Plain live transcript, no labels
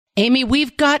Amy,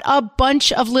 we've got a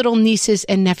bunch of little nieces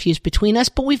and nephews between us,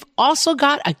 but we've also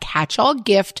got a catch-all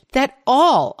gift that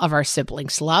all of our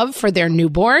siblings love for their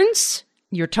newborns.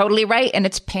 You're totally right, and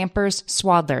it's Pampers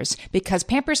Swaddlers, because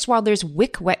Pampers Swaddlers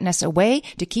wick wetness away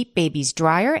to keep babies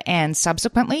drier and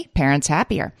subsequently parents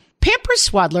happier. Pampers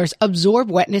Swaddlers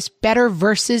absorb wetness better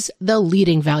versus the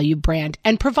leading value brand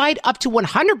and provide up to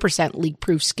 100%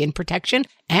 leak-proof skin protection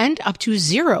and up to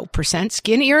 0%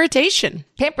 skin irritation.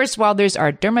 Pampers Swaddlers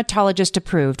are dermatologist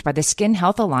approved by the Skin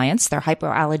Health Alliance. They're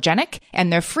hypoallergenic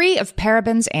and they're free of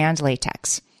parabens and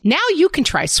latex. Now you can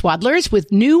try Swaddlers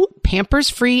with new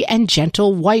Pampers-free and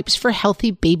gentle wipes for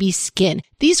healthy baby skin.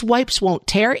 These wipes won't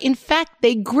tear. In fact,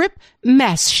 they grip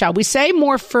mess, shall we say,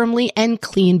 more firmly and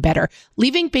clean better,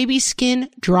 leaving baby skin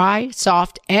dry,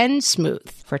 soft, and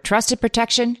smooth. For trusted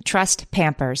protection, trust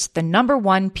Pampers, the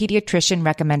 #1 pediatrician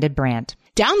recommended brand.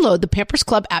 Download the Pampers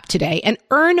Club app today and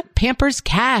earn Pampers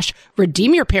Cash.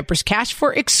 Redeem your Pampers Cash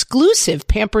for exclusive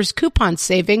Pampers coupon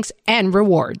savings and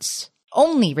rewards.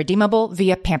 Only redeemable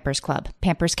via Pampers Club.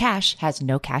 Pampers Cash has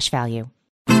no cash value.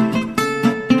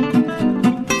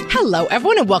 Hello,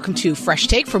 everyone, and welcome to Fresh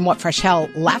Take from What Fresh Hell,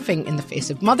 Laughing in the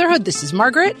Face of Motherhood. This is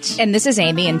Margaret. And this is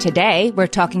Amy, and today we're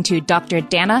talking to Dr.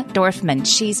 Dana Dorfman.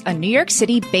 She's a New York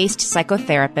City-based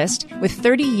psychotherapist with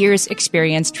 30 years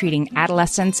experience treating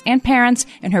adolescents and parents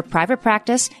in her private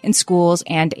practice, in schools,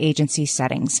 and agency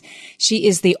settings. She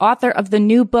is the author of the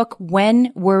new book,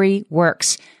 When Worry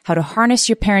Works: How to Harness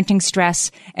Your Parenting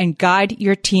Stress and Guide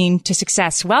Your Teen to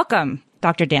Success. Welcome,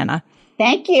 Dr. Dana.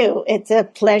 Thank you. It's a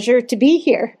pleasure to be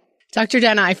here. Dr.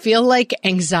 Dana, I feel like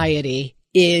anxiety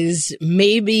is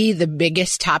maybe the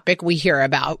biggest topic we hear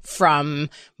about from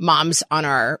moms on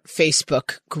our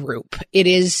Facebook group. It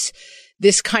is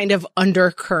this kind of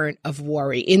undercurrent of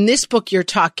worry. In this book, you're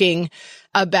talking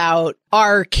about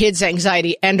our kids'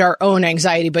 anxiety and our own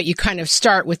anxiety, but you kind of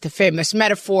start with the famous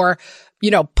metaphor,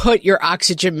 put your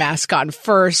oxygen mask on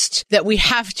first, that we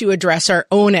have to address our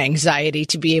own anxiety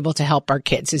to be able to help our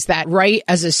kids. Is that right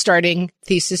as a starting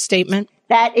thesis statement?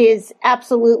 That is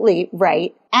absolutely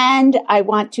right. And I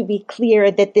want to be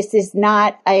clear that this is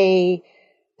not a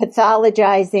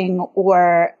pathologizing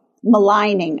or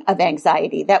maligning of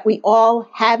anxiety, that we all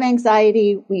have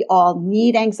anxiety. We all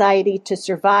need anxiety to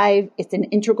survive. It's an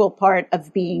integral part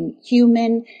of being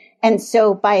human. And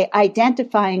so by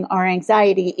identifying our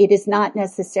anxiety, it is not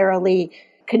necessarily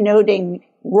connoting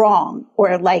wrong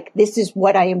or like this is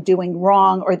what I am doing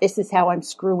wrong or this is how I'm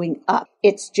screwing up.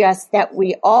 It's just that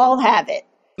we all have it.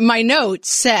 My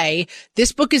notes say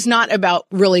this book is not about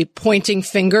really pointing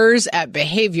fingers at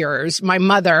behaviors. My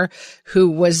mother,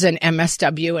 who was an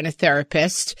MSW and a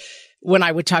therapist, when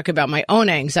I would talk about my own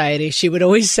anxiety, she would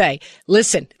always say,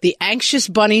 listen, the anxious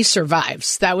bunny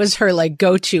survives. That was her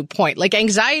go-to point.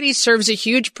 Anxiety serves a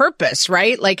huge purpose,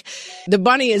 right? The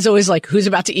bunny is always who's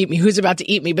about to eat me? Who's about to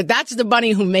eat me? But that's the bunny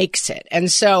who makes it.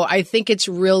 And so I think it's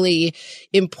really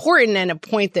important, and a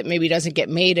point that maybe doesn't get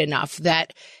made enough,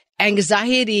 that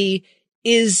anxiety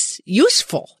is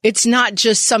useful. It's not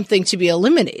just something to be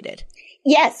eliminated.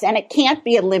 Yes, and it can't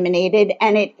be eliminated,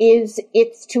 and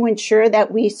it's to ensure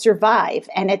that we survive,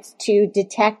 and it's to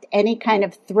detect any kind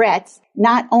of threats,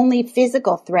 not only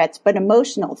physical threats, but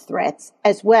emotional threats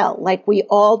as well. We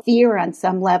all fear on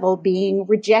some level being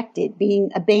rejected,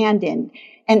 being abandoned.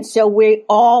 And so we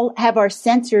all have our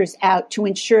sensors out to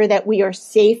ensure that we are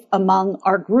safe among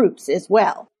our groups as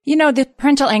well. The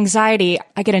parental anxiety,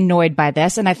 I get annoyed by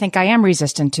this, and I think I am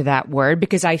resistant to that word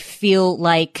because I feel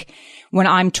like when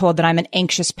I'm told that I'm an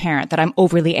anxious parent, that I'm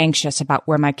overly anxious about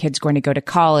where my kid's going to go to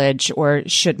college or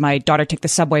should my daughter take the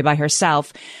subway by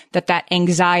herself, that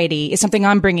anxiety is something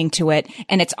I'm bringing to it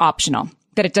and it's optional,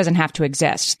 that it doesn't have to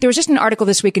exist. There was just an article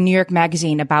this week in New York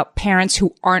Magazine about parents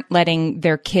who aren't letting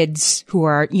their kids who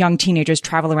are young teenagers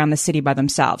travel around the city by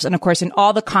themselves. And of course, in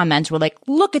all the comments were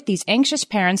look at these anxious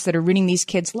parents that are ruining these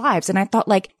kids' lives. And I thought,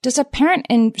 does a parent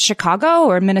in Chicago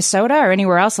or Minnesota or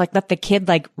anywhere else let the kid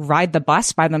ride the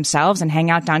bus by themselves and hang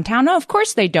out downtown? No, of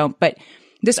course they don't. But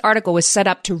this article was set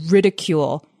up to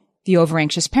ridicule the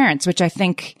over-anxious parents, which I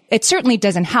think it certainly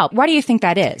doesn't help. Why do you think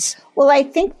that is? Well, I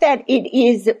think that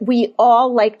we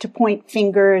all like to point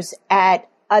fingers at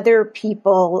other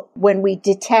people when we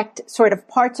detect sort of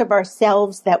parts of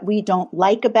ourselves that we don't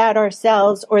like about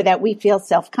ourselves or that we feel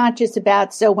self-conscious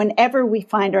about. So whenever we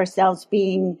find ourselves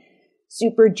being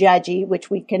super judgy, which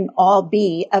we can all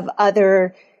be of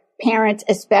other parents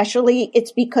especially,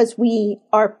 it's because we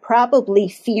are probably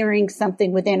fearing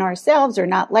something within ourselves or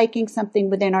not liking something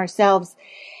within ourselves.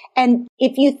 And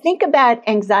if you think about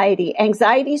anxiety,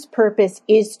 anxiety's purpose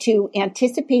is to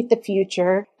anticipate the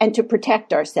future and to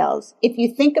protect ourselves. If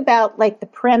you think about like the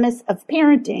premise of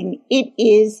parenting, it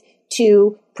is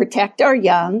to protect our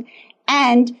young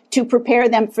and to prepare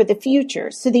them for the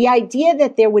future. So the idea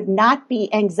that there would not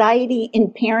be anxiety in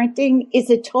parenting is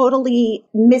a totally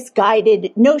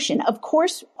misguided notion. Of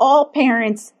course, all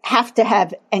parents have to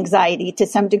have anxiety to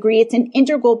some degree. It's an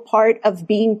integral part of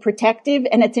being protective,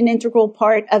 and it's an integral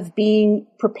part of being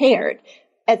prepared.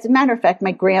 As a matter of fact,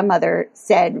 my grandmother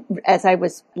said, as I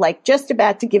was like just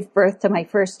about to give birth to my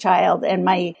first child, and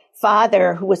my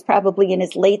father, who was probably in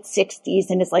his late 60s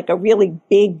and is like a really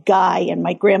big guy, and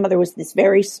my grandmother was this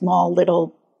very small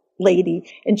little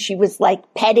lady, and she was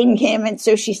like petting him. And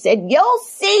so she said, "You'll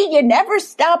see, you never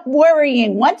stop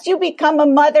worrying. Once you become a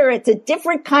mother, it's a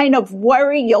different kind of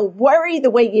worry. You'll worry the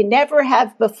way you never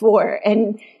have before."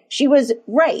 And she was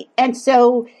right. And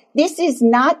so this is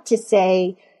not to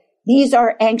say these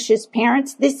are anxious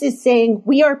parents. This is saying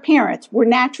we are parents. We're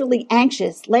naturally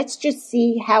anxious. Let's just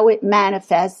see how it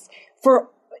manifests for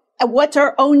what's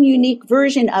our own unique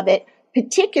version of it,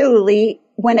 particularly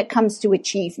when it comes to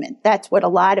achievement. That's what a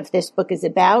lot of this book is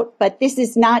about. But this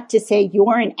is not to say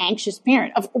you're an anxious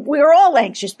parent. We're all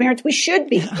anxious parents. We should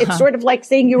be. It's sort of like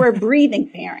saying you're a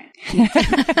breathing parent.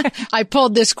 I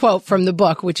pulled this quote from the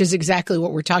book, which is exactly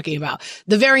what we're talking about.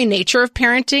 The very nature of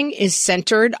parenting is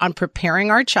centered on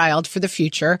preparing our child for the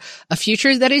future, a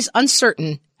future that is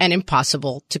uncertain and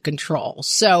impossible to control.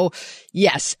 So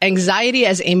yes, anxiety,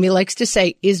 as Amy likes to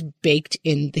say, is baked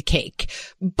in the cake,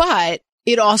 but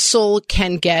it also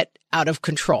can get out of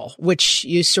control, which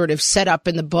you sort of set up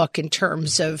in the book in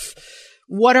terms of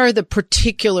what are the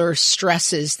particular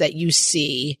stresses that you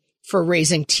see for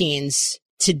raising teens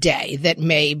today that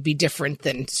may be different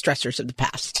than stressors of the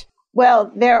past?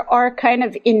 Well, there are kind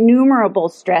of innumerable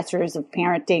stressors of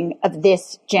parenting of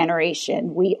this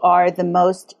generation. We are the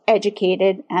most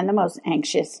educated and the most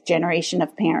anxious generation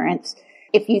of parents.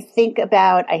 If you think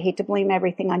about, I hate to blame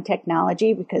everything on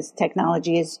technology because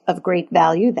technology is of great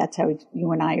value. That's how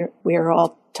you and we're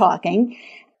all talking.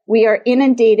 We are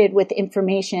inundated with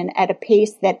information at a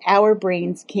pace that our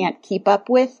brains can't keep up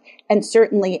with, and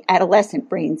certainly adolescent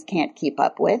brains can't keep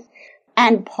up with.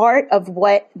 And part of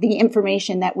what the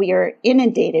information that we are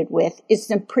inundated with is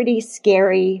some pretty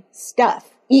scary stuff.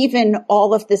 Even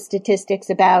all of the statistics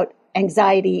about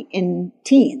anxiety in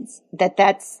teens,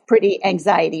 that's pretty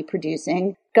anxiety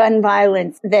producing. Gun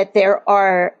violence, that there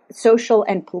are social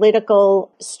and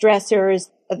political stressors.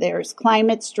 There's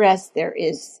climate stress. There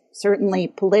is certainly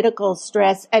political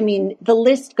stress. I mean, the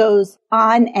list goes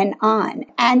on and on.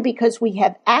 And because we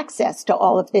have access to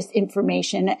all of this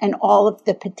information and all of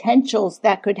the potentials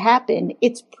that could happen,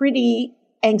 it's pretty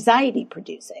anxiety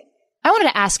producing. I wanted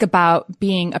to ask about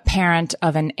being a parent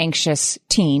of an anxious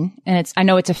teen. And I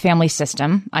know it's a family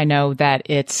system. I know that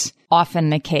it's often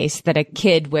the case that a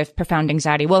kid with profound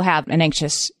anxiety will have an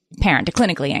anxious parent, a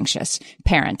clinically anxious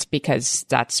parent, because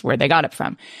that's where they got it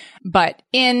from. But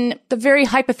in the very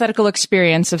hypothetical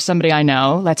experience of somebody I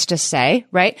know, let's just say,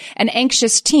 right, an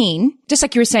anxious teen, just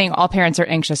like you were saying, all parents are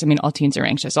anxious. I mean, all teens are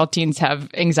anxious. All teens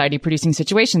have anxiety producing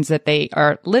situations that they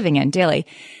are living in daily.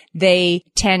 They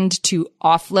tend to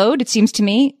offload, it seems to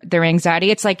me, their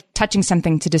anxiety. It's like touching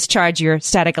something to discharge your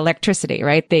static electricity,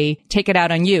 right? They take it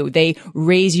out on you. They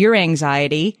raise your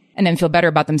anxiety and then feel better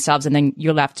about themselves, and then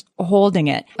you're left holding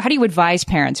it. How do you advise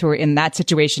parents who are in that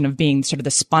situation of being sort of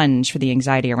the sponge for the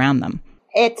anxiety around them?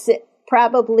 It's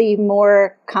probably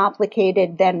more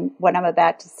complicated than what I'm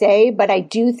about to say, but I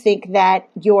do think that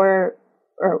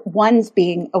one's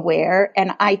being aware,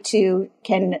 and I too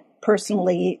can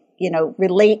personally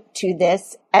relate to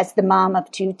this as the mom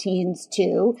of two teens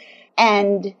too.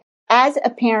 And as a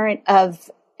parent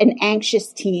of an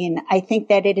anxious teen, I think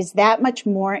that it is that much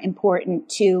more important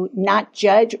to not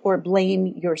judge or blame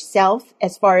yourself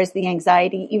as far as the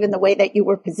anxiety, even the way that you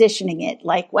were positioning it.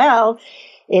 Like, well,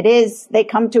 they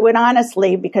come to it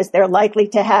honestly because they're likely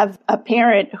to have a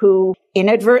parent who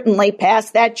inadvertently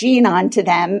passed that gene on to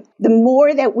them. The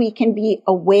more that we can be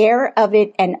aware of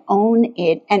it and own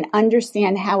it and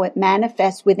understand how it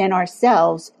manifests within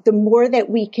ourselves, the more that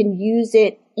we can use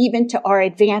it even to our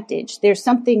advantage. There's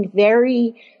something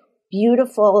very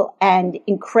beautiful and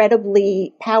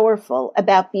incredibly powerful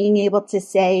about being able to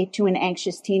say to an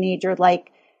anxious teenager,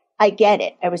 like, I get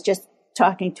it. I was just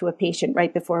talking to a patient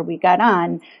right before we got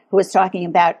on who was talking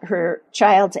about her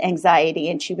child's anxiety.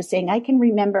 And she was saying, I can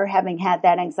remember having had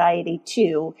that anxiety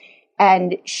too.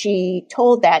 And she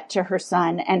told that to her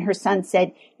son, and her son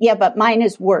said, yeah, but mine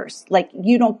is worse. Like,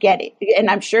 you don't get it. And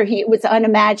I'm sure it was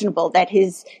unimaginable that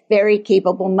his very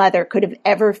capable mother could have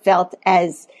ever felt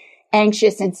as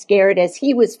anxious and scared as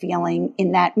he was feeling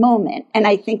in that moment. And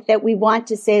I think that we want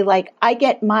to say, like, I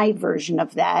get my version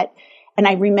of that. And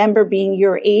I remember being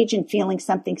your age and feeling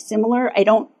something similar. I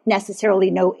don't necessarily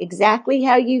know exactly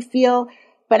how you feel,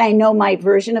 but I know my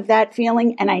version of that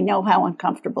feeling and I know how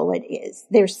uncomfortable it is.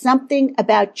 There's something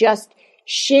about just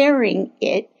sharing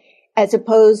it as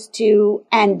opposed to,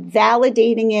 and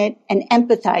validating it and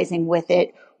empathizing with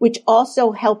it, which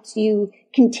also helps you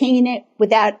contain it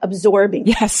without absorbing.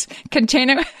 Yes. Contain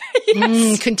it.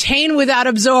 Yes. Contain without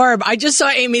absorb. I just saw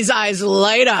Amy's eyes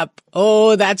light up.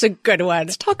 Oh, that's a good one.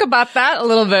 Let's talk about that a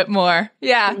little bit more.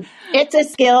 Yeah. It's a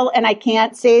skill, and I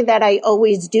can't say that I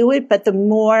always do it, but the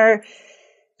more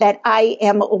that I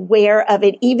am aware of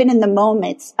it, even in the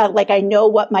moments, like I know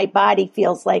what my body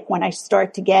feels like when I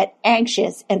start to get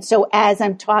anxious. And so as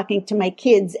I'm talking to my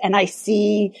kids and I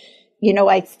see,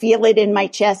 I feel it in my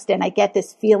chest and I get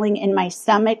this feeling in my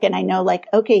stomach and I know, like,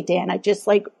 okay, Dan, I just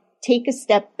like take a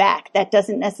step back. That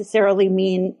doesn't necessarily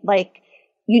mean like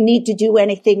you need to do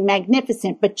anything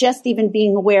magnificent, but just even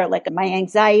being aware, like my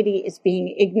anxiety is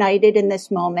being ignited in this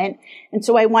moment. And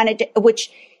so I wanted to, which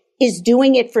is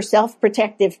doing it for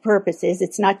self-protective purposes.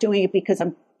 It's not doing it because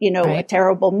I'm, a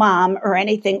terrible mom or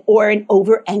anything, or an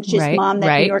over-anxious mom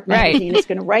that New York Magazine is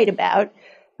going to write about.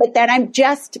 But that I'm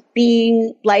just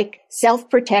being like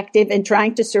self-protective and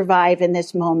trying to survive in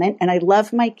this moment. And I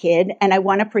love my kid and I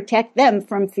want to protect them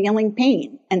from feeling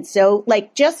pain. And so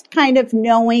like just kind of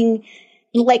knowing,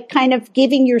 like kind of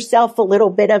giving yourself a little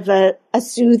bit of a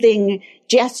soothing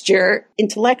gesture,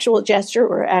 intellectual gesture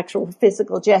or actual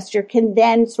physical gesture can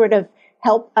then sort of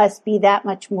help us be that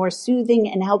much more soothing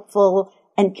and helpful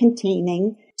and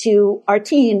containing to our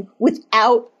teen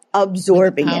without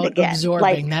absorbing it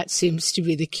again. That seems to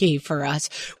be the key for us.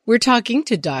 We're talking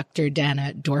to Dr.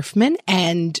 Dana Dorfman,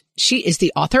 and she is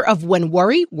the author of When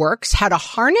Worry Works, How to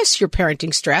Harness Your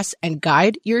Parenting Stress and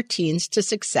Guide Your Teens to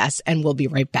Success. And we'll be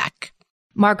right back.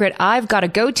 Margaret, I've got a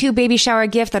go-to baby shower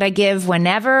gift that I give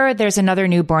whenever there's another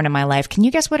newborn in my life. Can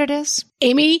you guess what it is?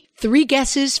 Amy, 3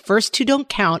 guesses. First 2 don't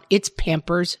count. It's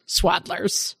Pampers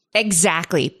Swaddlers.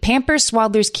 Exactly. Pampers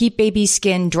Swaddlers keep baby's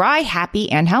skin dry,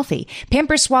 happy, and healthy.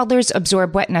 Pampers Swaddlers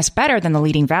absorb wetness better than the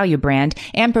leading value brand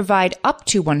and provide up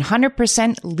to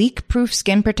 100% leak-proof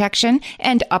skin protection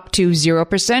and up to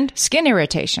 0% skin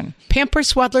irritation.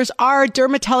 Pampers Swaddlers are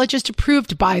dermatologist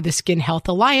approved by the Skin Health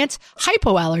Alliance,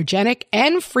 hypoallergenic,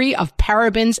 and free of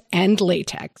parabens and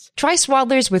latex. Try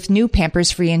Swaddlers with new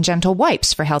Pampers Free and Gentle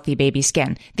wipes for healthy baby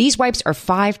skin. These wipes are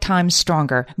 5 times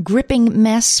stronger, gripping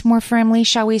mess more firmly,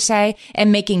 shall we say,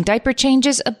 and making diaper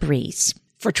changes a breeze.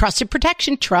 For trusted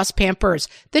protection, trust Pampers,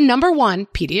 the #1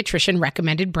 pediatrician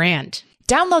recommended brand.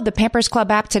 Download the Pampers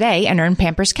Club app today and earn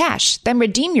Pampers Cash. Then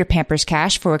redeem your Pampers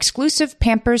Cash for exclusive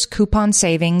Pampers coupon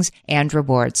savings and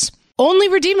rewards. Only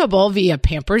redeemable via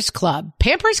Pampers Club.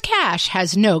 Pampers Cash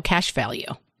has no cash value.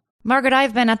 Margaret,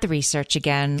 I've been at the research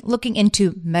again, looking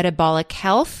into metabolic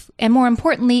health and, more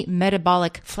importantly,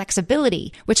 metabolic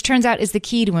flexibility, which turns out is the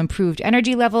key to improved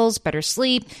energy levels, better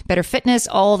sleep, better fitness,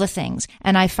 all the things.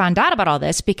 And I found out about all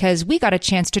this because we got a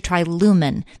chance to try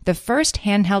Lumen, the first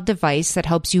handheld device that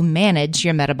helps you manage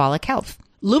your metabolic health.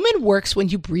 Lumen works when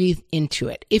you breathe into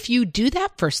it. If you do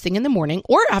that first thing in the morning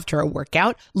or after a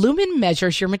workout, Lumen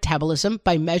measures your metabolism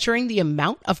by measuring the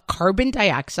amount of carbon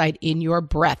dioxide in your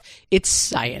breath. It's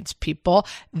science, people.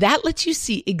 That lets you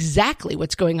see exactly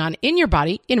what's going on in your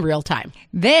body in real time.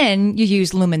 Then you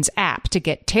use Lumen's app to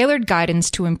get tailored guidance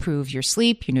to improve your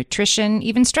sleep, your nutrition,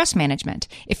 even stress management.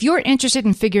 If you're interested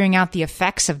in figuring out the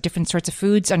effects of different sorts of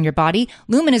foods on your body,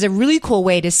 Lumen is a really cool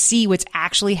way to see what's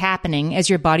actually happening as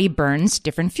your body burns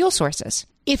different fuel sources.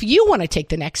 If you want to take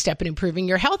the next step in improving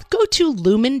your health, go to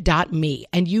lumen.me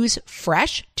and use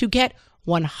FRESH to get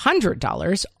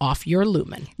 $100 off your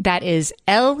Lumen. That is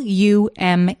LUMEN.ME.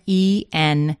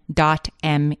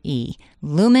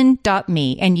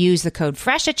 Lumen.me, and use the code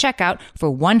FRESH at checkout for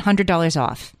 $100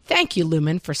 off. Thank you,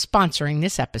 Lumen, for sponsoring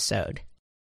this episode.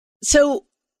 So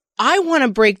I want to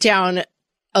break down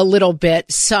a little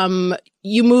bit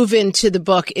you move into the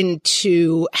book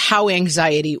into how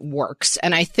anxiety works.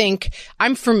 And I think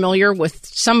I'm familiar with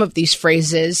some of these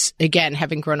phrases, again,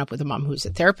 having grown up with a mom who's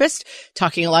a therapist,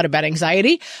 talking a lot about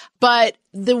anxiety. But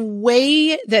the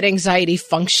way that anxiety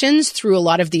functions through a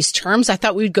lot of these terms, I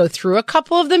thought we'd go through a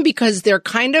couple of them because they're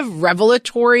kind of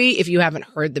revelatory if you haven't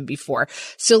heard them before.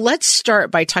 So let's start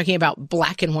by talking about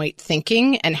black and white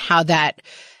thinking and how that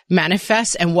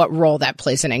manifests and what role that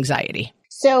plays in anxiety.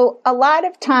 So a lot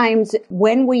of times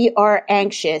when we are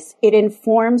anxious, it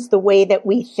informs the way that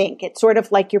we think. It's sort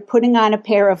of like you're putting on a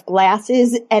pair of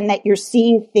glasses and that you're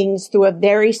seeing things through a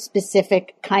very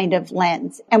specific kind of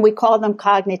lens. And we call them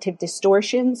cognitive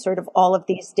distortions, sort of all of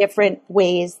these different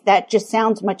ways that just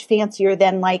sounds much fancier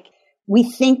than like we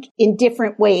think in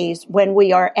different ways when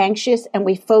we are anxious and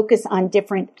we focus on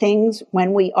different things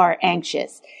when we are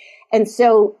anxious. And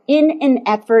so in an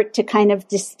effort to kind of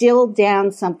distill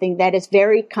down something that is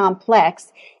very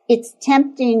complex, it's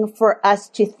tempting for us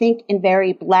to think in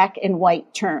very black and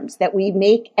white terms, that we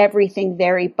make everything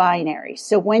very binary.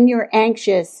 So when you're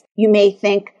anxious, you may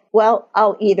think, well,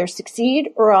 I'll either succeed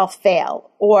or I'll fail,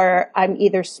 or I'm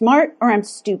either smart or I'm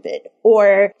stupid,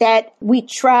 or that we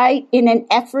try in an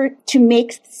effort to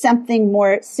make something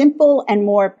more simple and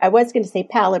more, I was going to say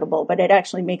palatable, but it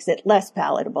actually makes it less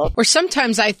palatable. Or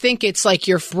sometimes I think it's like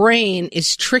your brain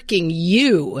is tricking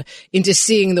you into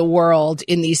seeing the world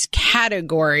in these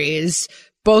categories,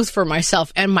 both for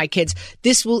myself and my kids.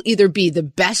 This will either be the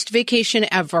best vacation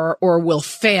ever or we'll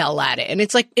fail at it. And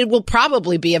it's like, it will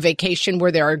probably be a vacation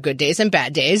where there are good days and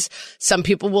bad days. Some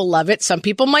people will love it. Some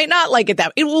people might not like it.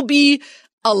 That it will be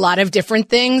a lot of different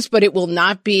things, but it will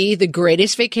not be the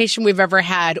greatest vacation we've ever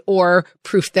had or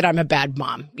proof that I'm a bad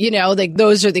mom. You know, like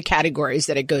those are the categories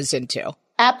that it goes into.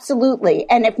 Absolutely.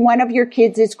 And if one of your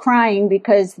kids is crying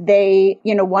because they,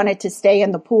 wanted to stay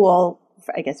in the pool,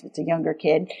 I guess if it's a younger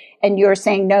kid, and you're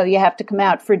saying, no, you have to come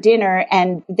out for dinner,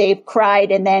 and they've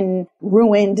cried and then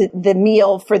ruined the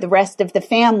meal for the rest of the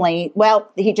family, well,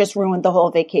 he just ruined the whole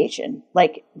vacation.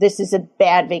 Like, this is a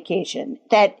bad vacation.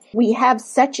 That we have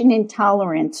such an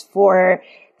intolerance for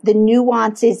the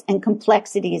nuances and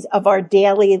complexities of our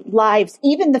daily lives.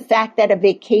 Even the fact that a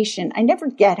vacation, I never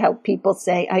get how people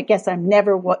say, I guess I'm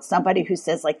never somebody who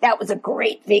says like, that was a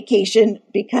great vacation,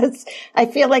 because I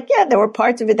feel like, yeah, there were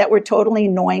parts of it that were totally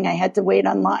annoying. I had to wait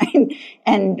online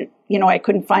and, I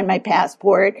couldn't find my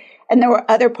passport. And there were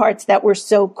other parts that were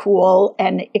so cool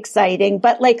and exciting.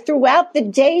 But like throughout the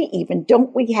day, even,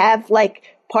 don't we have like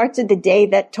parts of the day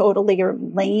that totally are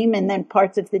lame, and then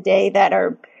parts of the day that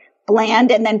are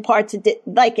bland, and then parts of it,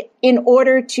 like in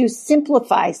order to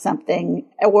simplify something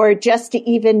or just to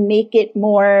even make it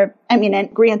more,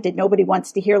 and granted, nobody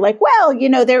wants to hear like, well,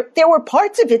 there were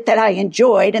parts of it that I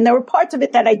enjoyed and there were parts of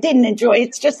it that I didn't enjoy.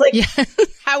 It's just like, yeah.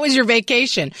 How was your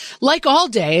vacation? Like all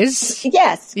days.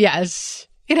 Yes. Yes.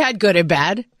 It had good and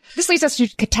bad. This leads us to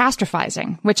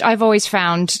catastrophizing, which I've always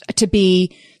found to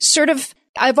be sort of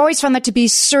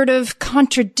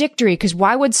contradictory, because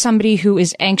why would somebody who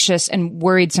is anxious and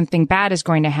worried something bad is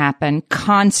going to happen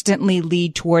constantly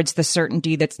lead towards the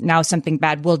certainty that now something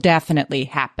bad will definitely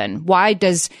happen? Why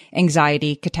does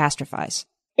anxiety catastrophize?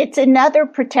 It's another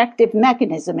protective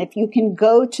mechanism. If you can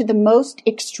go to the most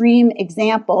extreme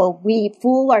example, we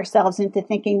fool ourselves into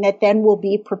thinking that then we'll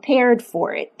be prepared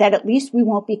for it, that at least we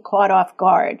won't be caught off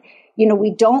guard.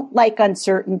 We don't like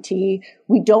uncertainty.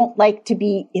 We don't like to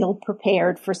be ill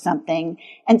prepared for something.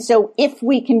 And so if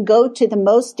we can go to the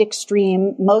most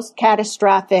extreme, most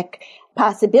catastrophic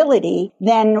possibility,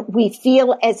 then we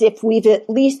feel as if we've at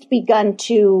least begun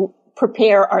to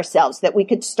prepare ourselves, that we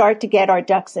could start to get our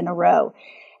ducks in a row.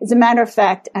 As a matter of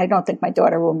fact, I don't think my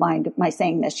daughter will mind my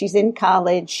saying this. She's in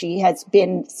college. She has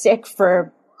been sick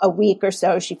for a week or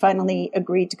so. She finally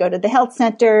agreed to go to the health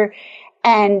center.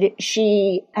 And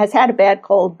she has had a bad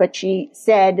cold, but she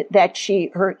said that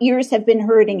her ears have been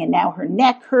hurting and now her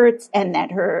neck hurts, and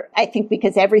that I think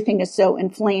because everything is so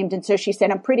inflamed. And so she said,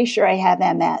 I'm pretty sure I have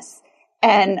MS.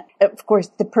 And of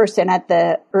course, the person at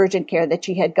the urgent care that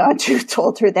she had gone to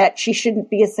told her that she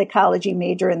shouldn't be a psychology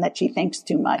major and that she thinks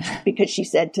too much, because she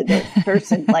said to the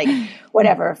person, like,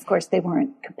 whatever. Of course, they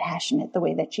weren't compassionate the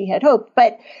way that she had hoped,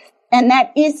 and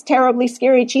that is terribly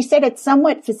scary. She said it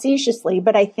somewhat facetiously,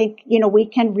 but I think, we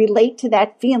can relate to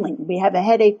that feeling. We have a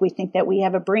headache. We think that we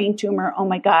have a brain tumor. Oh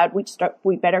my God,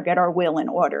 we better get our will in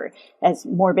order, as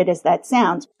morbid as that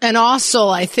sounds. And also,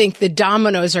 I think the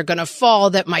dominoes are going to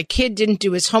fall that my kid didn't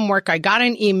do his homework. I got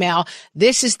an email.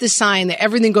 This is the sign that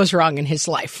everything goes wrong in his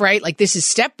life, right? Like, this is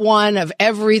step one of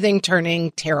everything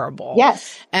turning terrible.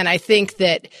 Yes. And I think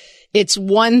that it's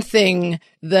one thing,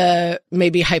 the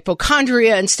maybe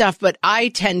hypochondria and stuff, but I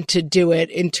tend to do it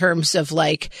in terms of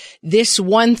like, this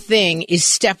one thing is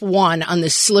step one on the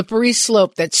slippery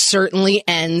slope that certainly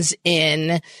ends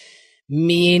in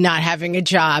me not having a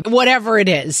job, whatever it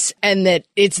is, and that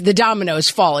it's the dominoes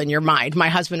fall in your mind. My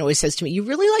husband always says to me, you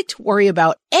really like to worry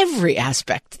about every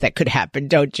aspect that could happen,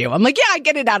 don't you? I'm like, yeah, I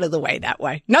get it out of the way that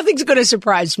way. Nothing's going to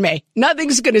surprise me.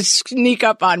 Nothing's going to sneak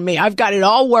up on me. I've got it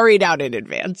all worried out in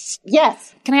advance.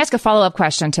 Yes. Can I ask a follow-up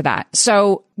question to that?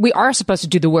 So we are supposed to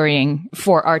do the worrying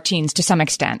for our teens to some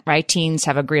extent, right? Teens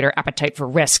have a greater appetite for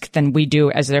risk than we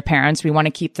do as their parents. We want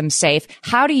to keep them safe.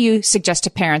 How do you suggest to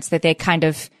parents that they kind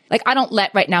of, like, I don't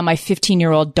let right now my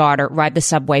 15-year-old daughter ride the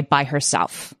subway by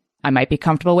herself. I might be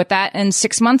comfortable with that in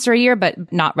 6 months or a year,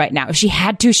 but not right now. If she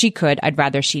had to, she could. I'd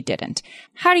rather she didn't.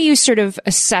 How do you sort of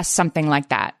assess something like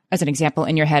that as an example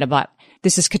in your head about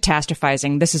this is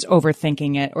catastrophizing, this is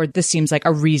overthinking it, or this seems like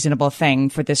a reasonable thing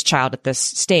for this child at this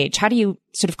stage? How do you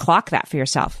sort of clock that for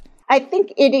yourself? I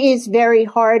think it is very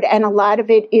hard, and a lot of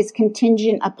it is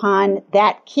contingent upon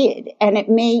that kid. And it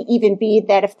may even be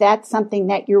that if that's something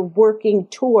that you're working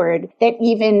toward, that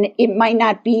even it might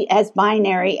not be as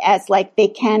binary as like they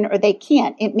can or they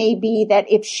can't. It may be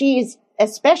that if she's,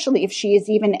 especially if she is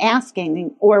even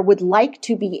asking or would like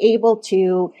to be able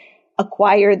to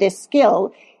acquire this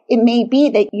skill, it may be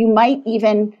that you might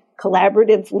even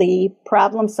collaboratively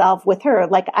problem solve with her.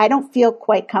 Like, I don't feel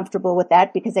quite comfortable with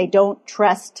that because I don't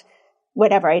trust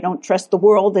I don't trust the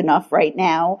world enough right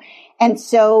now. And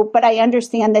so, but I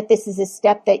understand that this is a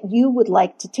step that you would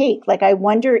like to take. Like, I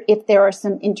wonder if there are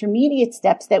some intermediate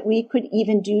steps that we could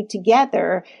even do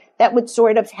together that would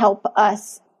sort of help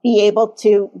us be able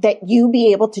to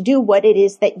do what it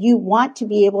is that you want to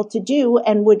be able to do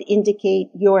and would indicate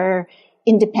your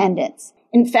independence.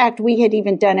 In fact, we had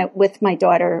even done it with my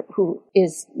daughter, who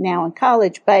is now in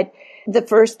college, but the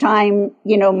first time,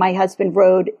 my husband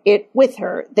rode it with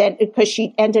her, then because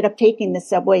she ended up taking the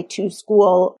subway to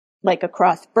school, like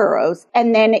across boroughs.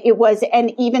 And then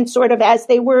and even sort of as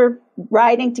they were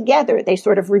riding together, they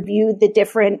sort of reviewed the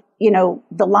different,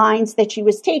 the lines that she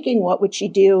was taking. What would she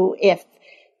do if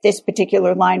this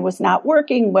particular line was not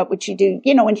working? What would she do?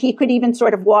 And he could even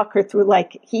sort of walk her through,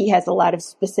 like, he has a lot of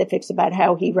specifics about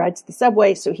how he rides the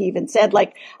subway. So he even said,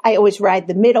 like, I always ride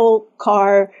the middle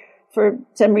car. For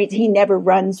some reason, he never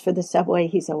runs for the subway.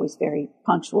 He's always very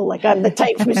punctual. Like, I'm the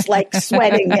type who's like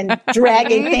sweating and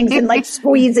dragging things and like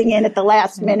squeezing in at the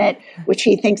last minute, which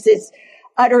he thinks is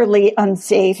utterly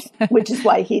unsafe, which is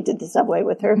why he did the subway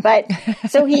with her. But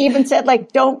so he even said,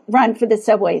 like, don't run for the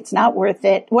subway. It's not worth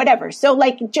it, whatever. So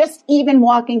like just even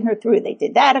walking her through, they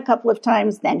did that a couple of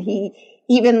times. Then he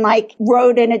even like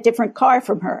rode in a different car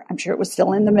from her. I'm sure it was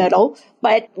still in the middle,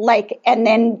 but like, and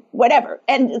then whatever,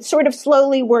 and sort of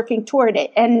slowly working toward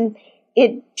it. And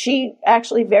she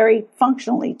actually very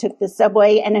functionally took the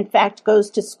subway and in fact goes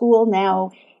to school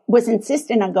now, was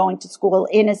insistent on going to school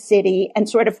in a city and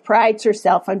sort of prides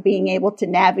herself on being able to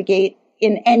navigate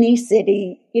in any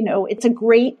city. It's a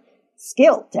great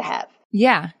skill to have.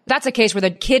 Yeah. That's a case where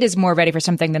the kid is more ready for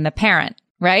something than the parent,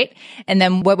 right? And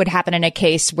then what would happen in a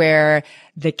case where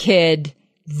the kid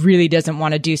really doesn't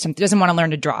want to do something, doesn't want to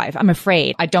learn to drive? I'm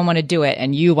afraid. I don't want to do it.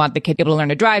 And you want the kid to be able to learn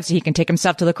to drive so he can take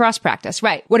himself to lacrosse practice,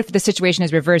 right? What if the situation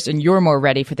is reversed and you're more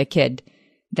ready for the kid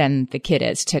than the kid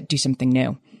is to do something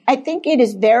new? I think it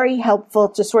is very helpful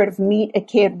to sort of meet a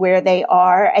kid where they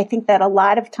are. I think that a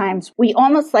lot of times we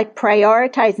almost like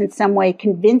prioritize in some way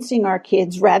convincing our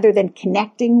kids rather than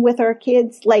connecting with our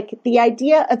kids. Like the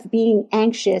idea of being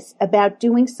anxious about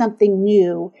doing something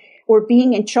new or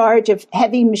being in charge of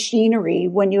heavy machinery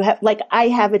when you have, like, I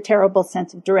have a terrible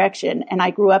sense of direction and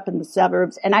I grew up in the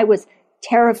suburbs and I was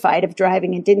terrified of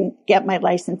driving and didn't get my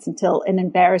license until an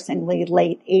embarrassingly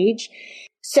late age.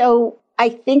 So I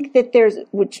think that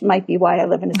which might be why I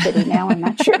live in a city now, I'm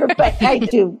not sure, but I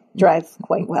do drive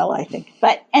quite well, I think.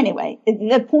 But anyway,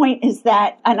 the point is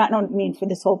that, and I don't mean for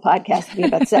this whole podcast to be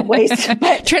about subways,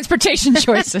 but transportation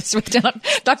choices with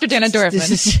Dr. Dana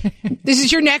Dorfman. This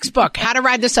is your next book, How to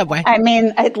Ride the Subway. I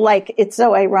mean, it's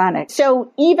so ironic.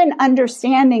 So even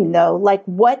understanding though, like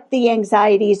what the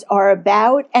anxieties are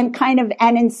about and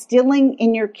instilling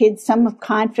in your kids some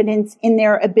confidence in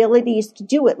their abilities to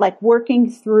do it, like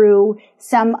working through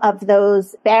some of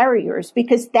those barriers,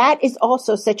 because that is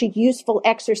also such a useful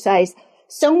exercise.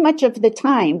 So much of the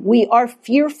time we are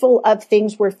fearful of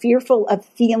things. We're fearful of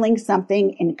feeling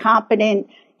something incompetent,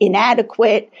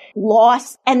 inadequate,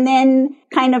 lost, and then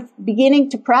kind of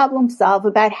beginning to problem solve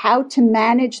about how to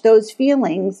manage those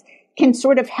feelings can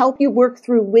sort of help you work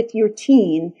through with your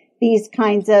teen these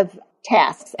kinds of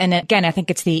tasks. And again, I think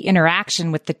it's the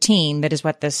interaction with the teen that is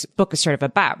what this book is sort of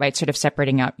about, right? Sort of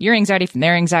separating out your anxiety from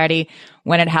their anxiety,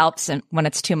 when it helps and when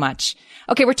it's too much.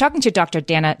 Okay, we're talking to Dr.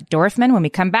 Dana Dorfman. When we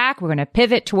come back, we're going to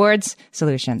pivot towards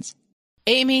solutions.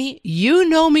 Amy, you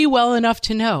know me well enough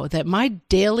to know that my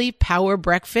daily power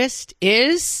breakfast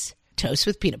is toast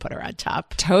with peanut butter on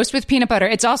top. Toast with peanut butter.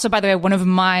 It's also, by the way, one of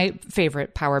my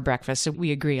favorite power breakfasts. So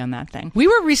we agree on that thing. We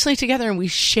were recently together and we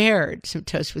shared some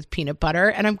toast with peanut butter.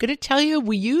 And I'm going to tell you,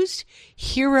 we used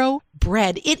Hero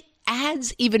bread. It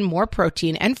adds even more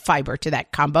protein and fiber to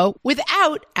that combo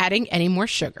without adding any more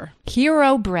sugar.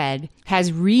 Hero Bread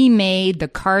has remade the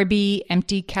carby,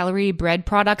 empty-calorie bread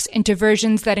products into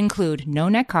versions that include no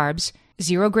net carbs,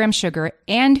 0-gram sugar,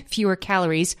 and fewer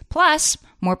calories, plus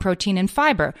more protein and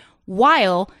fiber,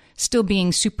 while still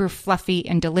being super fluffy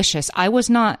and delicious. I was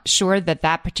not sure that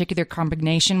that particular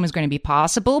combination was going to be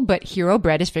possible, but Hero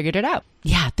Bread has figured it out.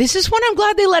 Yeah, this is one I'm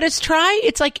glad they let us try.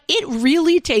 It's like, it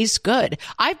really tastes good.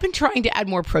 I've been trying to add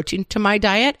more protein to my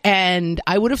diet, and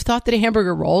I would have thought that a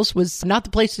hamburger rolls was not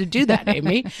the place to do that,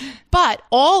 Amy. But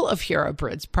all of Hero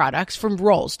Bread's products, from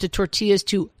rolls to tortillas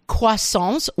to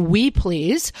croissants, we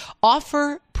please,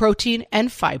 offer protein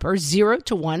and fiber, 0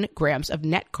 to 1 grams of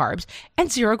net carbs,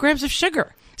 and 0 grams of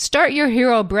sugar. Start your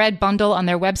Hero Bread bundle on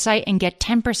their website and get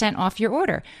 10% off your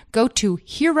order. Go to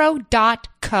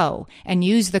hero.co and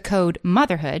use the code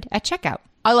motherhood at checkout.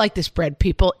 I like this bread,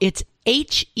 people. It's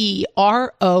HERO.co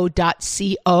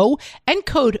and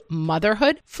code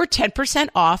motherhood for 10%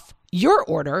 off your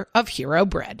order of Hero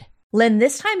Bread. Lynn,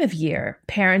 this time of year,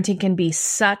 parenting can be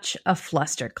such a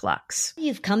flusterclux.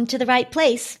 You've come to the right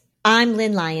place. I'm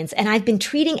Lynn Lyons, and I've been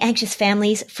treating anxious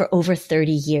families for over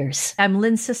 30 years. I'm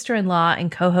Lynn's sister-in-law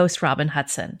and co-host Robin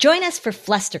Hudson. Join us for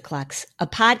Flusterclux, a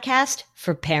podcast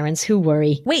for parents who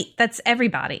worry. Wait, that's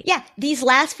everybody. Yeah, these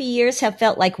last few years have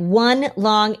felt like one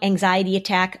long anxiety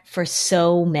attack for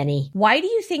so many. Why do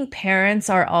you think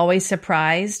parents are always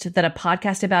surprised that a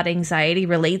podcast about anxiety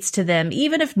relates to them,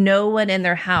 even if no one in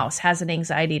their house has an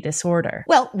anxiety disorder?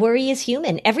 Well, worry is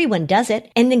human. Everyone does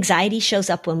it, and anxiety shows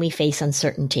up when we face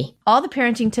uncertainty. All the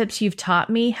parenting tips you've taught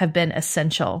me have been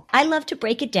essential. I love to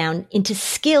break it down into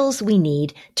skills we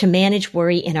need to manage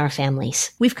worry in our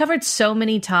families. We've covered so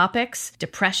many topics: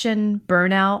 depression,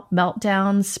 burnout,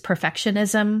 meltdowns,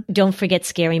 perfectionism. Don't forget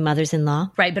scary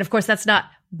mothers-in-law. Right, but of course that's not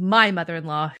my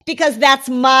mother-in-law. Because that's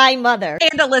my mother.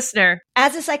 And a listener.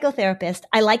 As a psychotherapist,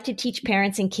 I like to teach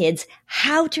parents and kids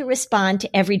how to respond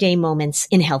to everyday moments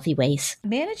in healthy ways.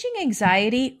 Managing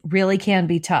anxiety really can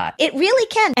be taught. It really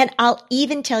can. And I'll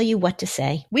even tell you what to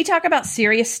say. We talk about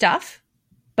serious stuff,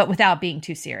 but without being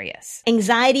too serious.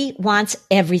 Anxiety wants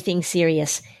everything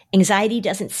serious. Anxiety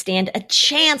doesn't stand a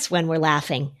chance when we're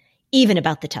laughing, even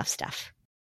about the tough stuff.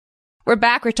 We're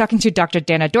back. We're talking to Dr.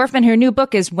 Dana Dorfman. Her new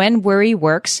book is When Worry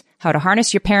Works, How to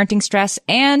Harness Your Parenting Stress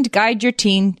and Guide Your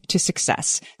Teen to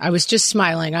Success. I was just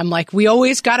smiling. I'm like, we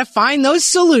always got to find those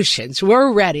solutions.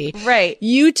 We're ready. Right.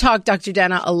 You talk, Dr.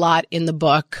 Dana, a lot in the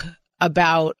book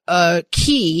about a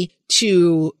key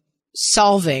to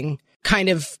solving kind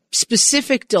of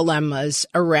specific dilemmas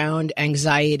around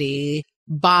anxiety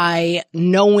by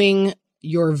knowing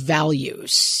your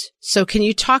values. So can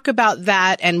you talk about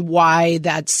that and why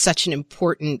that's such an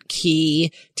important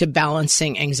key to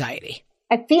balancing anxiety?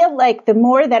 I feel like the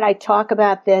more that I talk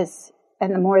about this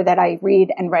and the more that I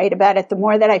read and write about it, the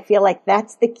more that I feel like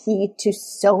that's the key to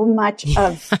so much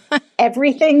of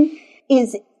everything,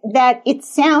 is that it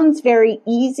sounds very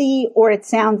easy, or it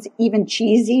sounds even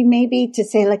cheesy maybe, to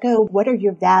say like, oh, what are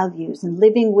your values, and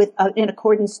living with in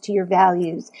accordance to your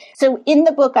values. So in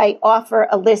the book, I offer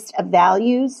a list of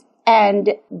values,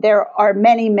 and there are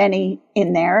many, many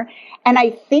in there. And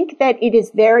I think that it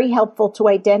is very helpful to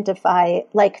identify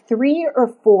like 3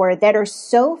 or 4 that are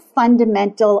so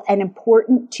fundamental and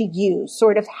important to you,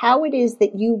 sort of how it is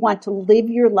that you want to live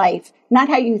your life, not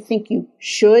how you think you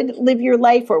should live your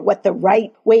life or what the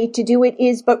right way to do it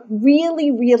is, but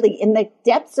really, really in the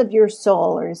depths of your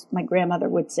soul, or as my grandmother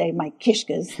would say, my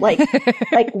kishkas, like,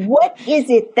 like what is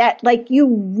it that like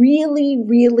you really,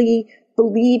 really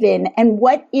believe in, and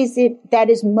what is it that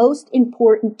is most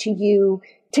important to you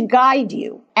to guide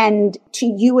you and to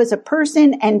you as a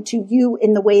person and to you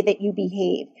in the way that you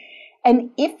behave. And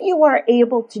if you are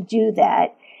able to do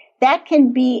that, that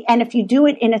can be, and if you do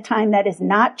it in a time that is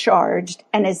not charged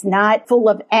and is not full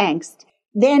of angst,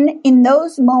 then in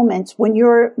those moments when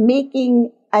you're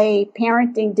making a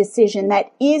parenting decision that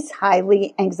is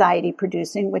highly anxiety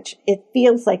producing, which it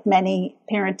feels like many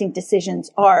parenting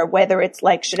decisions are, whether it's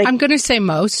like, I'm going to say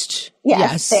most.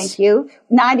 Yes. Thank you.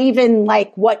 Not even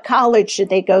like what college should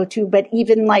they go to, but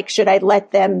even like, should I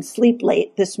let them sleep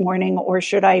late this morning or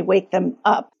should I wake them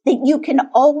up? That you can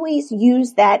always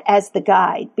use that as the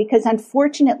guide, because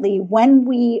unfortunately, when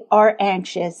we are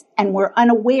anxious and we're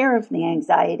unaware of the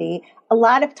anxiety, a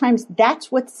lot of times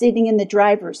that's what's sitting in the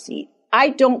driver's seat. I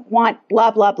don't want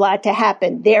blah, blah, blah to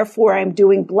happen. Therefore, I'm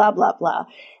doing blah, blah, blah.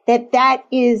 That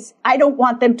is, I don't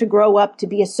want them to grow up to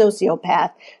be a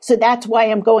sociopath. So that's why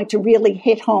I'm going to really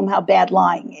hit home how bad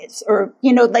lying is. Or,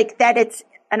 like that it's,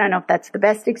 I don't know if that's the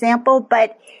best example,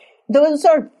 but those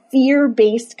are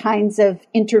fear-based kinds of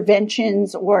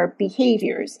interventions or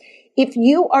behaviors. If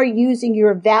you are using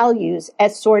your values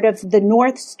as sort of the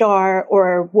North Star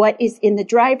or what is in the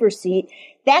driver's seat,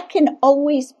 that can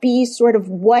always be sort of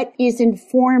what is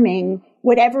informing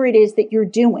whatever it is that you're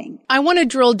doing. I want to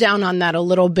drill down on that a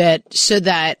little bit so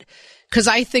that, because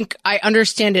I think I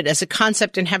understand it as a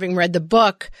concept and having read the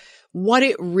book, what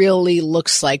it really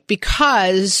looks like.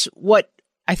 Because what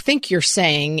I think you're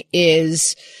saying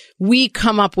is we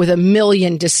come up with a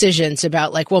million decisions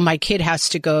about like, well, my kid has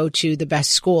to go to the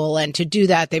best school, and to do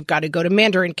that, they've got to go to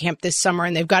Mandarin camp this summer,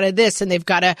 and they've got to this, and they've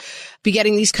got to be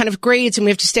getting these kind of grades, and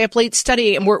we have to stay up late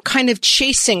studying. And we're kind of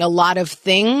chasing a lot of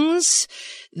things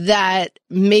that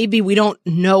maybe we don't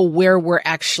know where we're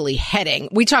actually heading.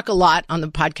 We talk a lot on the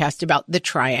podcast about the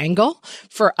triangle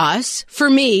for us. For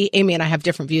me, Amy and I have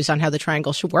different views on how the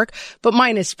triangle should work, but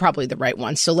mine is probably the right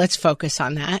one. So let's focus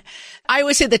on that. I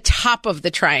always say the top of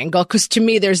the triangle, because to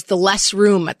me, there's the less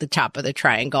room at the top of the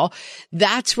triangle.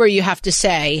 That's where you have to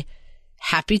say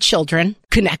happy children,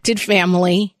 connected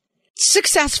family,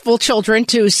 successful children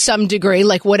to some degree,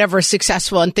 like whatever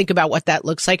successful, and think about what that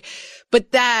looks like.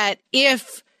 But that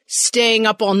if staying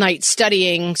up all night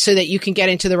studying so that you can get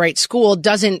into the right school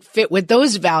doesn't fit with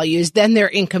those values, then they're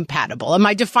incompatible. Am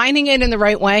I defining it in the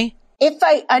right way? If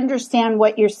I understand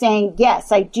what you're saying,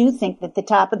 yes, I do think that the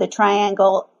top of the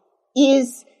triangle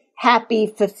is happy,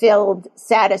 fulfilled,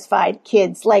 satisfied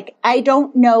kids. Like, I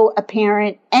don't know a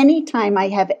parent, anytime I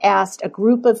have asked a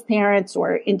group of parents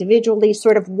or individually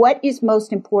sort of what is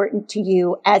most important to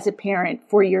you as a parent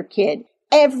for your kid,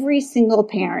 every single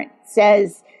parent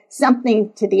says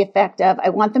something to the effect of, I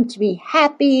want them to be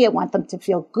happy. I want them to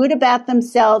feel good about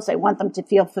themselves. I want them to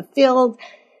feel fulfilled.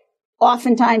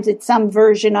 Oftentimes it's some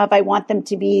version of, I want them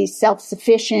to be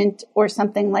self-sufficient or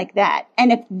something like that.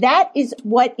 And if that is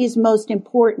what is most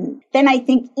important, then I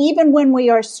think even when we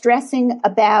are stressing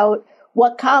about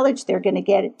what college they're going to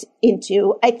get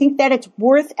into, I think that it's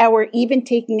worth our even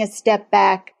taking a step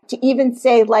back to even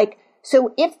say, like,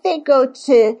 so if they go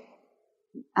to,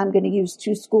 I'm going to use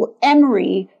two school,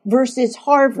 Emory versus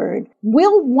Harvard,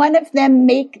 will one of them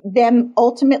make them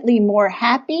ultimately more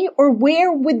happy, or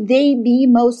where would they be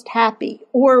most happy?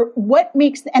 Or what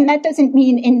makes, and that doesn't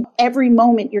mean in every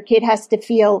moment your kid has to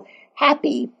feel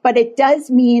happy, but it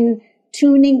does mean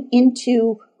tuning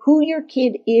into who your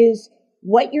kid is,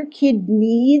 what your kid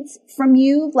needs from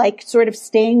you, like sort of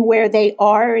staying where they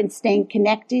are and staying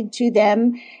connected to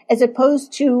them, as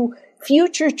opposed to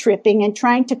future tripping and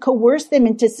trying to coerce them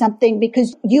into something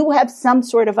because you have some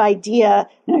sort of idea.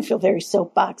 And I feel very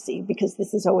soapboxy because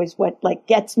this is always what like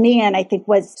gets me, and I think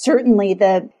was certainly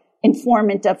the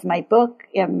informant of my book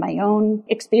and my own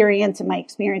experience and my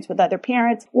experience with other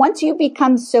parents. Once you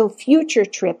become so future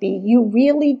trippy, you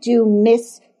really do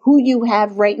miss who you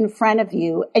have right in front of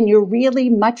you, and you're really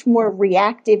much more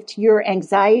reactive to your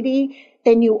anxiety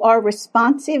than you are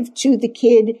responsive to the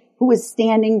kid who is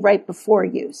standing right before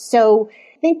you. So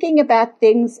thinking about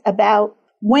things about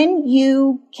when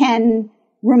you can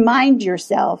remind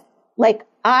yourself, like,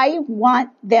 I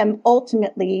want them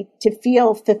ultimately to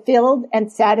feel fulfilled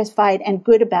and satisfied and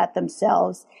good about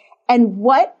themselves. And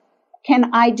what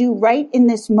can I do right in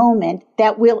this moment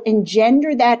that will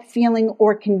engender that feeling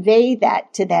or convey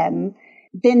that to them?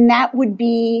 Then that would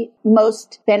be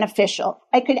most beneficial.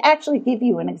 I could actually give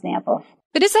you an example.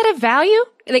 But is that a value?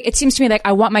 Like, it seems to me like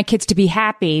I want my kids to be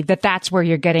happy, that's where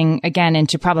you're getting, again,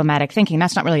 into problematic thinking.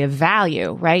 That's not really a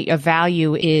value, right? A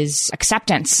value is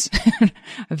acceptance.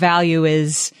 A value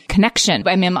is connection.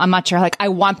 I mean, I'm not sure, like, I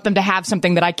want them to have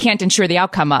something that I can't ensure the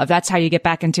outcome of. That's how you get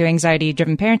back into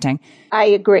anxiety-driven parenting. I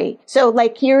agree. So,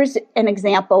 like, here's an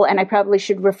example, and I probably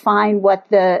should refine what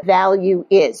the value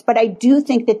is. But I do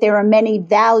think that there are many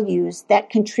values that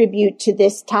contribute to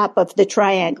this top of the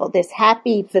triangle, this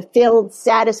happy, fulfilled,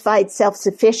 satisfied,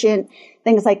 self-sufficient,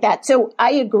 things like that. So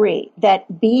I agree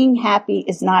that being happy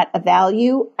is not a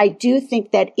value. I do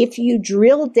think that if you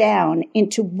drill down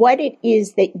into what it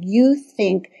is that you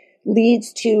think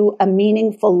leads to a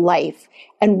meaningful life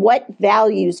and what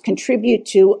values contribute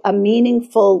to a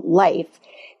meaningful life,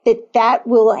 that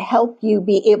will help you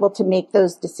be able to make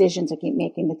those decisions. I keep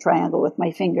making the triangle with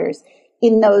my fingers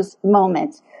in those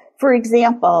moments. For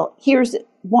example, here's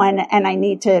one, and I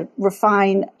need to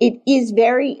refine. It is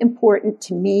very important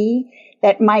to me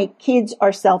that my kids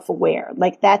are self-aware.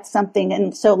 Like that's something.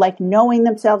 And so like knowing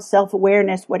themselves,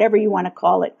 self-awareness, whatever you want to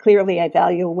call it. Clearly I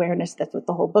value awareness. That's what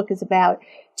the whole book is about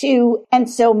too. And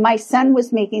so my son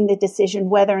was making the decision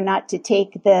whether or not to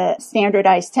take the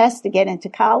standardized test to get into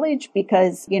college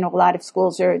because, you know, a lot of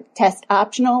schools are test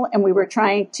optional, and we were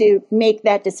trying to make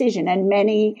that decision. And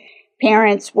many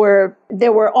parents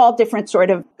there were all different sort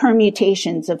of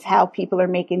permutations of how people are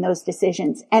making those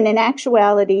decisions. And in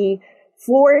actuality,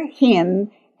 for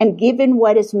him, and given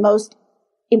what is most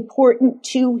important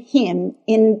to him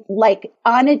in like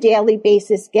on a daily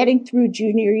basis, getting through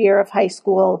junior year of high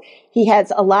school, he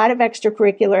has a lot of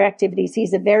extracurricular activities.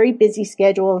 He's a very busy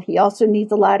schedule. He also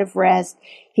needs a lot of rest.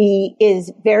 He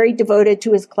is very devoted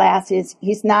to his classes.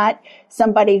 He's not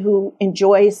somebody who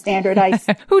enjoys standardized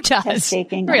who does? Test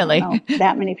taking. Really? I don't know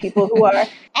that many people who are.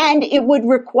 And it would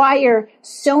require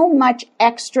so much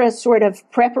extra sort of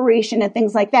preparation and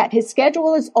things like that. His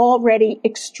schedule is already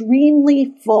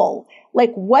extremely full.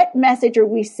 Like, what message are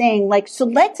we saying? Like, so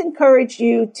let's encourage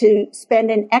you to spend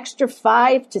an extra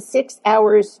 5 to 6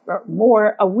 hours or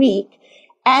more a week,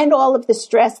 and all of the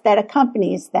stress that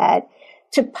accompanies that,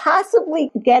 to possibly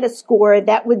get a score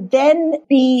that would then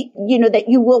be, you know, that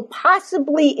you will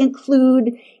possibly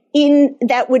include in,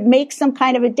 that would make some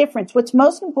kind of a difference. What's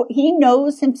most important, he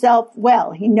knows himself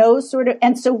well. He knows sort of,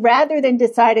 and so rather than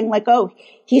deciding like, oh,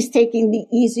 he's taking the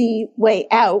easy way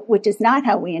out, which is not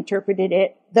how we interpreted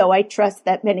it, though I trust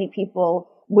that many people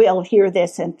will hear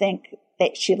this and think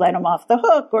that she let him off the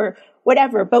hook or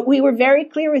whatever. But we were very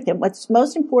clear with him. What's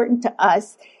most important to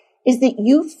us is that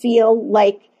you feel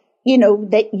like, you know,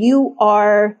 that you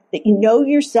know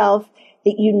yourself,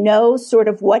 that you know sort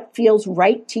of what feels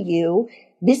right to you.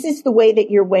 This is the way that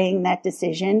you're weighing that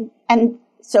decision. And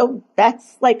so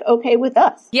that's like okay with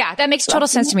us. Yeah, that makes total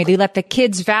sense to me. They let the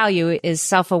kids' value is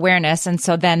self-awareness. And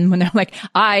so then when they're like,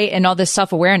 and all this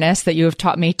self-awareness that you have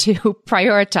taught me to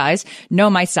prioritize, know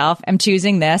myself, I'm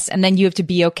choosing this. And then you have to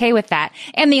be okay with that.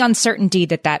 And the uncertainty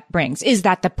that brings. Is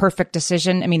that the perfect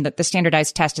decision? I mean, the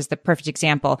standardized test is the perfect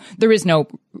example. There is no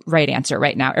right answer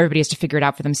right now. Everybody has to figure it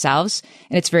out for themselves.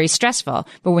 And it's very stressful.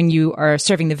 But when you are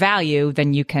serving the value,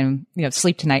 then you can, you know,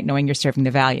 sleep tonight knowing you're serving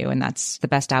the value. And that's the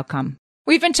best outcome.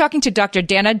 We've been talking to Dr.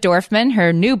 Dana Dorfman.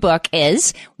 Her new book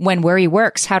is When Worry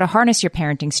Works, How to Harness Your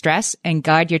Parenting Stress and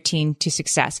Guide Your Teen to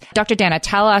Success. Dr. Dana,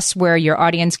 tell us where your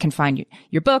audience can find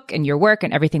your book and your work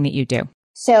and everything that you do.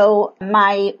 So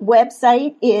my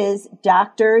website is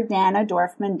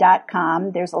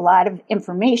drdanadorfman.com. There's a lot of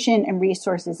information and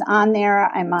resources on there.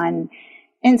 I'm on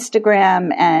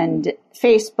Instagram and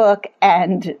Facebook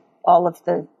and all of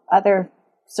the other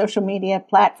social media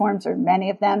platforms, or many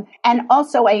of them. And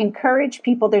also I encourage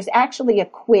people, there's actually a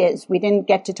quiz. We didn't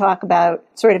get to talk about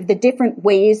sort of the different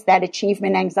ways that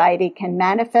achievement anxiety can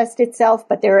manifest itself,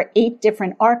 but there are 8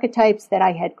 different archetypes that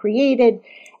I had created.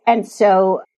 And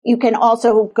so you can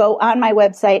also go on my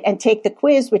website and take the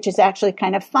quiz, which is actually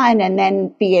kind of fun, and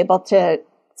then be able to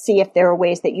see if there are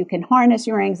ways that you can harness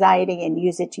your anxiety and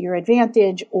use it to your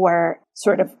advantage, or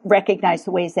sort of recognize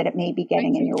the ways that it may be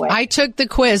getting in your way. I took the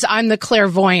quiz. I'm the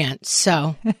clairvoyant,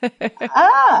 so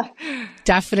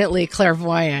definitely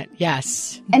clairvoyant.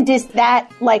 Yes. And does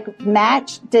that like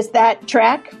match? Does that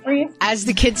track for you? As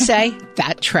the kids say,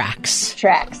 that tracks.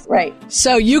 Tracks, right.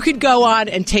 So you could go on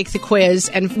and take the quiz,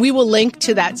 and we will link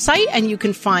to that site, and you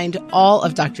can find all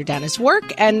of Dr. Dana's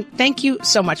work. And thank you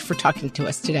so much for talking to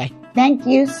us today. Thank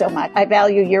you so much. I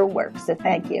value your work, so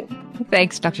thank you.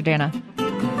 Thanks, Dr. Dana.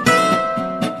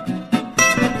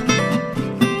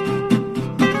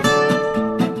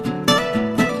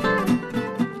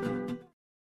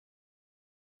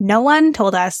 No one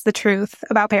told us the truth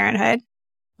about parenthood.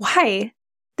 Why?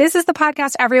 This is the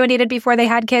podcast everyone needed before they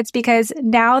had kids, because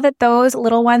now that those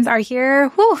little ones are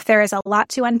here, there is a lot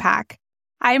to unpack.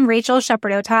 I'm Rachel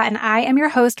Shepardota, and I am your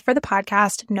host for the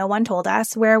podcast No One Told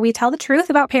Us, where we tell the truth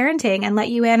about parenting and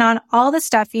let you in on all the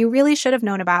stuff you really should have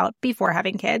known about before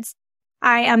having kids.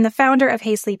 I am the founder of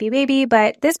Hey Sleepy Baby,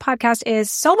 but this podcast is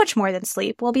so much more than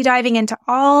sleep. We'll be diving into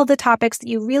all the topics that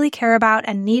you really care about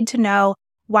and need to know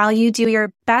while you do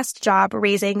your best job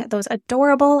raising those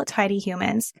adorable, tiny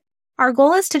humans. Our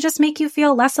goal is to just make you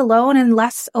feel less alone and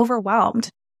less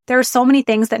overwhelmed. There are so many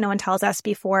things that no one tells us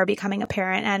before becoming a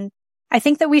parent, and I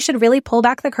think that we should really pull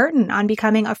back the curtain on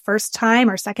becoming a first-time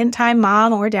or second-time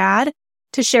mom or dad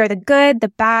to share the good, the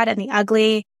bad, and the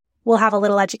ugly. We'll have a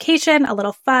little education, a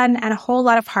little fun, and a whole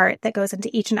lot of heart that goes into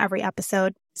each and every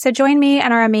episode. So join me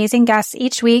and our amazing guests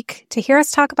each week to hear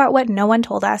us talk about what no one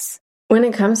told us. When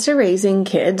it comes to raising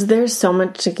kids, there's so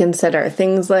much to consider.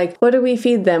 Things like, what do we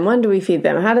feed them? When do we feed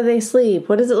them? How do they sleep?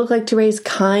 What does it look like to raise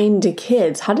kind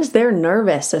kids? How does their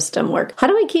nervous system work? How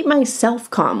do I keep myself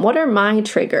calm? What are my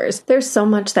triggers? There's so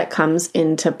much that comes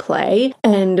into play,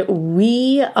 and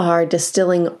we are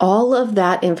distilling all of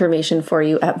that information for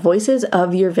you at Voices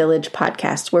of Your Village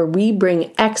podcast, where we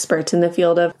bring experts in the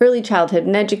field of early childhood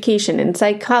and education and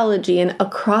psychology and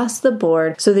across the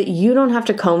board so that you don't have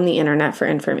to comb the internet for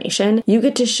information. You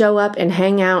get to show up and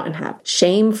hang out and have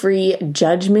shame-free,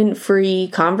 judgment-free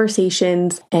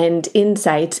conversations and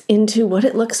insights into what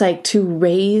it looks like to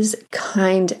raise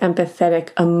kind, empathetic,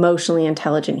 emotionally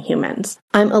intelligent humans.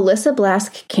 I'm Alyssa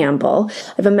Blask Campbell.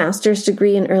 I have a master's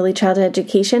degree in early childhood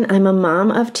education. I'm a mom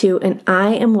of 2, and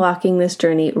I am walking this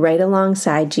journey right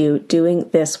alongside you doing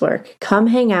this work. Come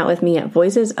hang out with me at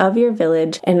Voices of Your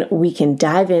Village, and we can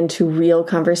dive into real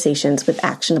conversations with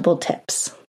actionable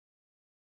tips.